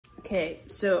Okay,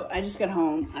 so I just got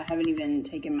home. I haven't even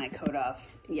taken my coat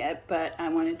off yet, but I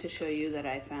wanted to show you that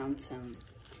I found some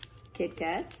Kit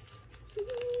Kats.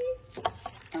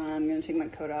 I'm gonna take my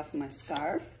coat off and my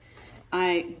scarf.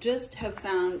 I just have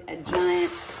found a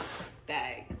giant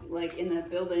bag, like in the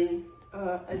building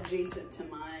adjacent to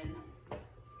mine.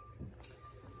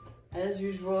 As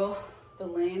usual, the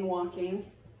lane walking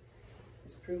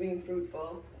is proving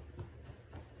fruitful.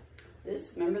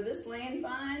 Remember this lane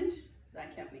find?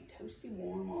 That kept me toasty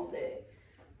warm all day.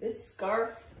 This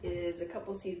scarf is a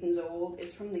couple seasons old.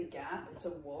 It's from the Gap. It's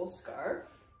a wool scarf.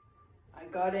 I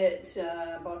got it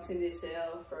Boxing Day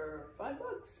sale for $5.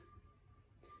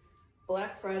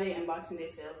 Black Friday and Boxing Day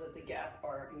sales at the Gap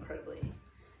are incredibly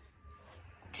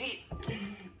cheap.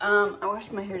 I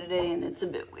washed my hair today and it's a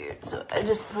bit weird, so I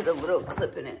just put a little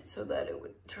clip in it so that it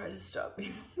would try to stop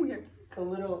being weird. Like a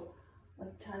little,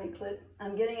 like, tiny clip.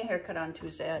 I'm getting a haircut on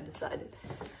Tuesday, I decided.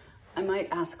 I might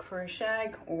ask for a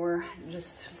shag or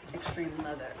just extreme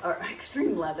layer.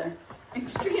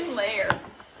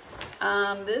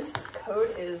 This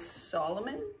coat is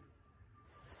Solomon.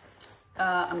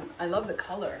 I love the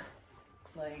color.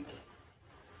 Like,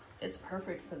 it's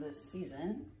perfect for this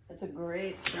season. It's a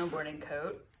great snowboarding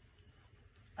coat.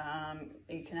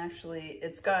 You can actually,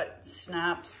 it's got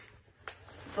snaps.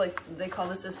 It's like, they call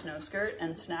this a snow skirt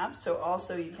and snaps. So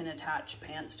also you can attach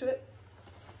pants to it.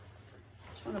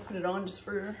 Just want to put it on just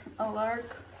for a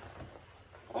lark.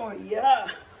 Oh yeah,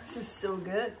 this is so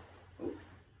good. Ooh.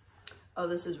 Oh,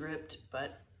 this is ripped,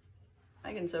 but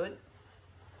I can sew it.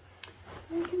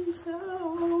 I can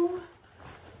sew.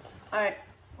 All right,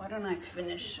 why don't I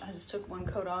finish? I just took one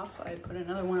coat off. I put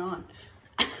another one on.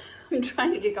 I'm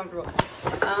trying to get comfortable.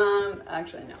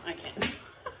 Actually, no, I can't.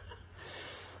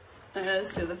 I'm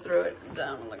just gonna throw it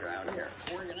down on the ground here.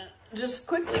 We're gonna just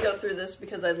quickly go through this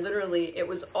because I literally, it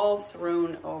was all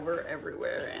thrown over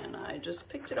everywhere and I just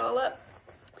picked it all up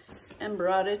and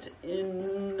brought it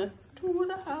in to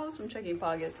the house. I'm checking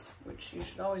pockets, which you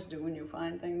should always do when you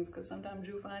find things because sometimes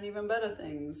you find even better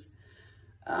things.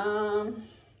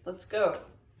 Let's go.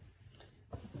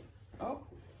 Oh,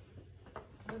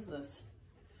 what is this?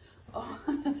 Oh,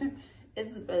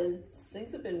 things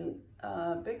have been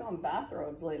big on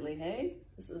bathrobes lately, hey?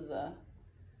 This is a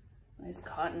nice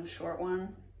cotton short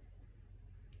one.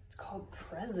 It's called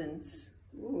Presents.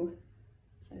 Ooh,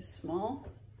 size small.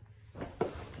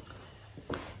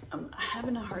 I'm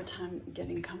having a hard time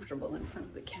getting comfortable in front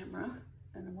of the camera,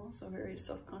 and I'm also very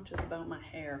self-conscious about my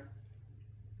hair.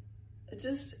 It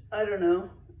just, I don't know.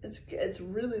 It's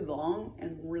really long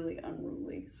and really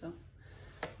unruly, so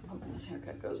I'm hoping this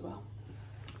haircut goes well.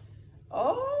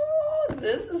 Oh,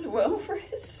 this is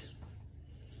Wilfred.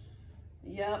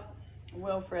 Yep,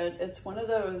 Wilfred. It's one of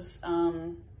those,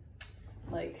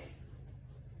 like,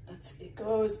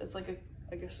 it's like a,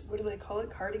 I guess, what do they call it?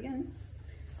 Cardigan?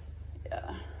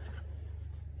 Yeah.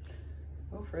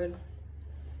 Wilfred.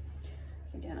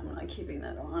 Again, I'm not keeping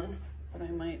that on, but I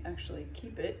might actually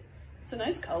keep it. It's a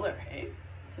nice color, hey?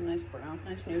 It's a nice brown,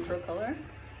 nice neutral color.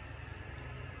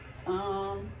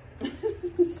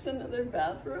 This is another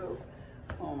bathrobe.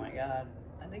 Oh my God,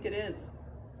 I think it is.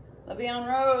 Le'Veon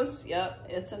Rose, yep,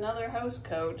 it's another house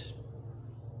coat.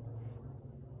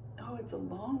 Oh, it's a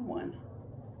long one.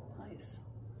 Nice.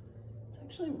 It's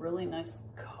actually really nice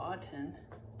cotton.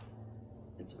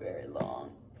 It's very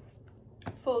long.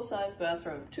 Full-size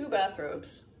bathrobe, 2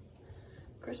 bathrobes.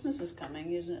 Christmas is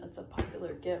coming, it's a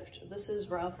popular gift. This is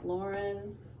Ralph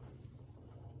Lauren.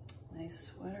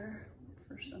 Nice sweater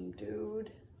for some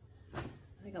dude.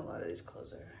 I think a lot of these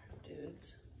clothes are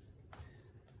dudes.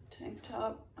 Tank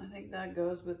top, I think that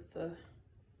goes with the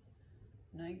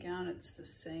nightgown. It's the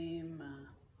same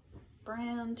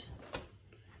brand.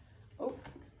 Oh,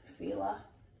 Fila.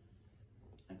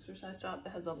 Exercise top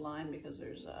that has a line because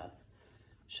there's a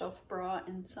shelf bra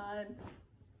inside.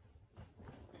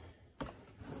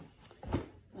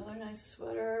 Another nice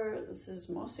sweater. This is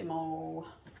Mossimo.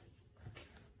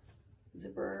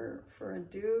 Zipper for a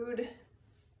dude.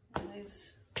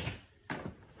 Nice.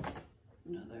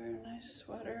 Another nice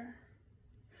sweater.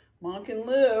 Monk and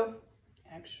Lou.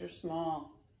 Extra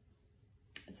small.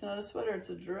 It's not a sweater, it's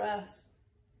a dress.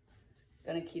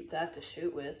 Gonna keep that to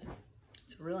shoot with.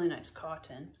 It's really nice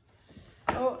cotton.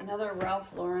 Oh, another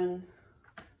Ralph Lauren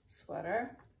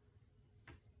sweater.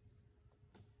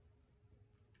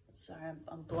 Sorry,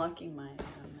 I'm blocking my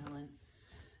melon.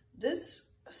 This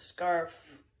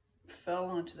scarf fell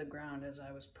onto the ground as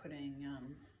I was putting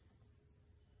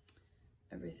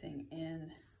everything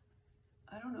in.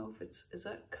 I don't know if is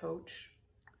that Coach?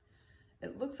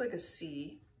 It looks like a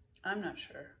C. I'm not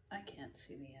sure. I can't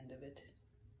see the end of it.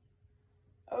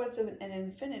 Oh, it's an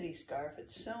infinity scarf.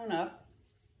 It's sewn up.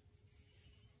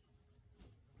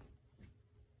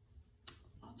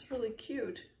 Oh, it's really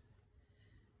cute.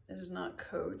 It is not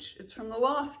Coach. It's from the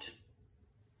Loft.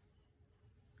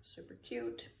 Super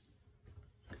cute.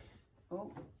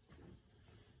 Oh.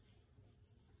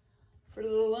 Fruit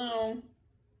of the Loom.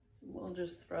 We'll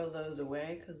just throw those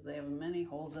away because they have many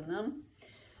holes in them.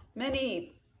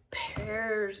 Many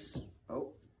pairs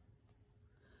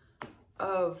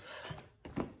of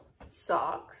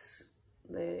socks.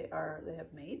 They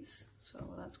have mates,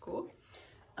 so that's cool.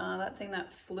 That thing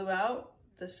that flew out,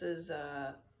 this is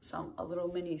a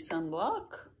little mini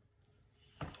sunblock.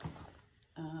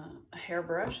 A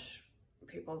hairbrush.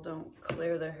 People don't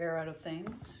clear their hair out of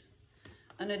things.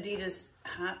 An Adidas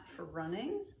hat for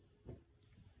running.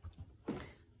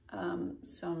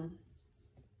 Some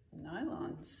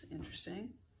nylons, interesting.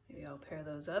 Maybe I'll pair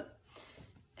those up.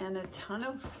 And a ton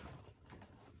of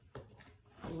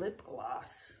lip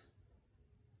gloss.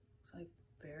 It's like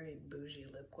very bougie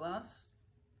lip gloss.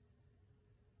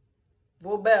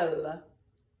 Vobel.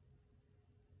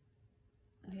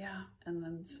 Yeah, and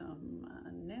then some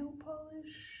nail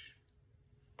polish.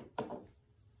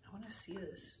 I want to see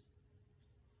this.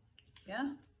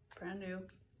 Yeah, brand new.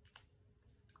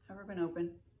 Never been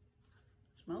open.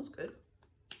 Smells good.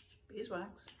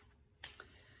 Beeswax.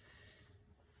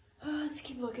 Let's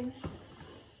keep looking.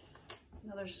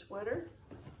 Another sweater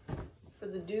for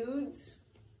the dudes.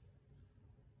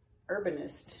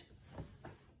 Urbanist.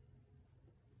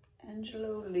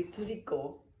 Angelo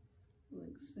Litrico.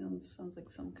 Like, sounds like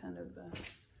some kind of,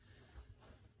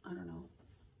 I don't know,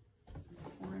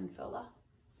 foreign fella.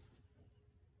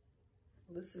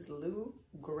 This is Lou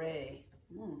Gray.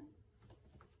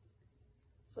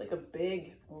 It's like a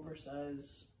big,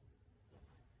 oversized.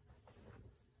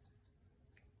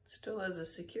 Still has a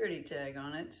security tag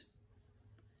on it.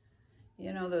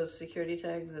 You know those security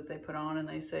tags that they put on and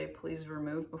they say, please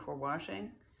remove before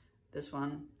washing? This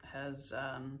one has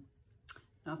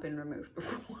not been removed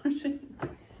before washing.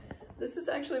 This is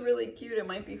actually really cute. It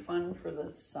might be fun for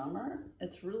the summer.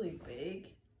 It's really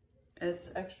big.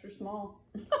 It's extra small.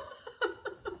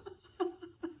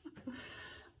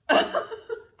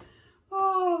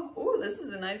 Oh, this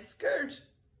is a nice skirt.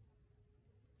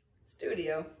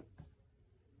 Studio.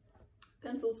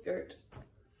 Pencil skirt.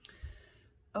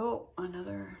 Oh,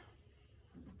 another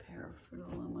pair of Fruit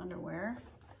of the Loom underwear.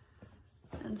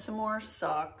 And some more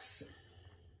socks.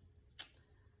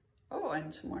 Oh,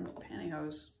 and some more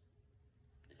pantyhose.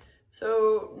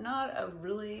 So not a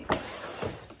really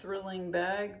thrilling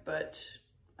bag, but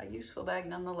a useful bag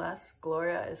nonetheless.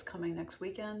 Gloria is coming next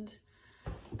weekend,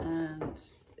 and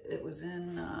it was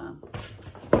in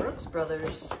Brooks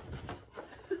Brothers.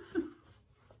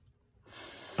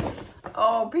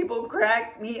 Oh, people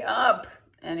crack me up.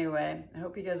 Anyway, I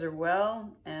hope you guys are well,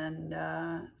 and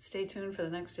stay tuned for the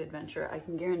next adventure. I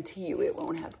can guarantee you it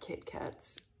won't have Kit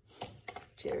Kats.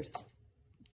 Cheers.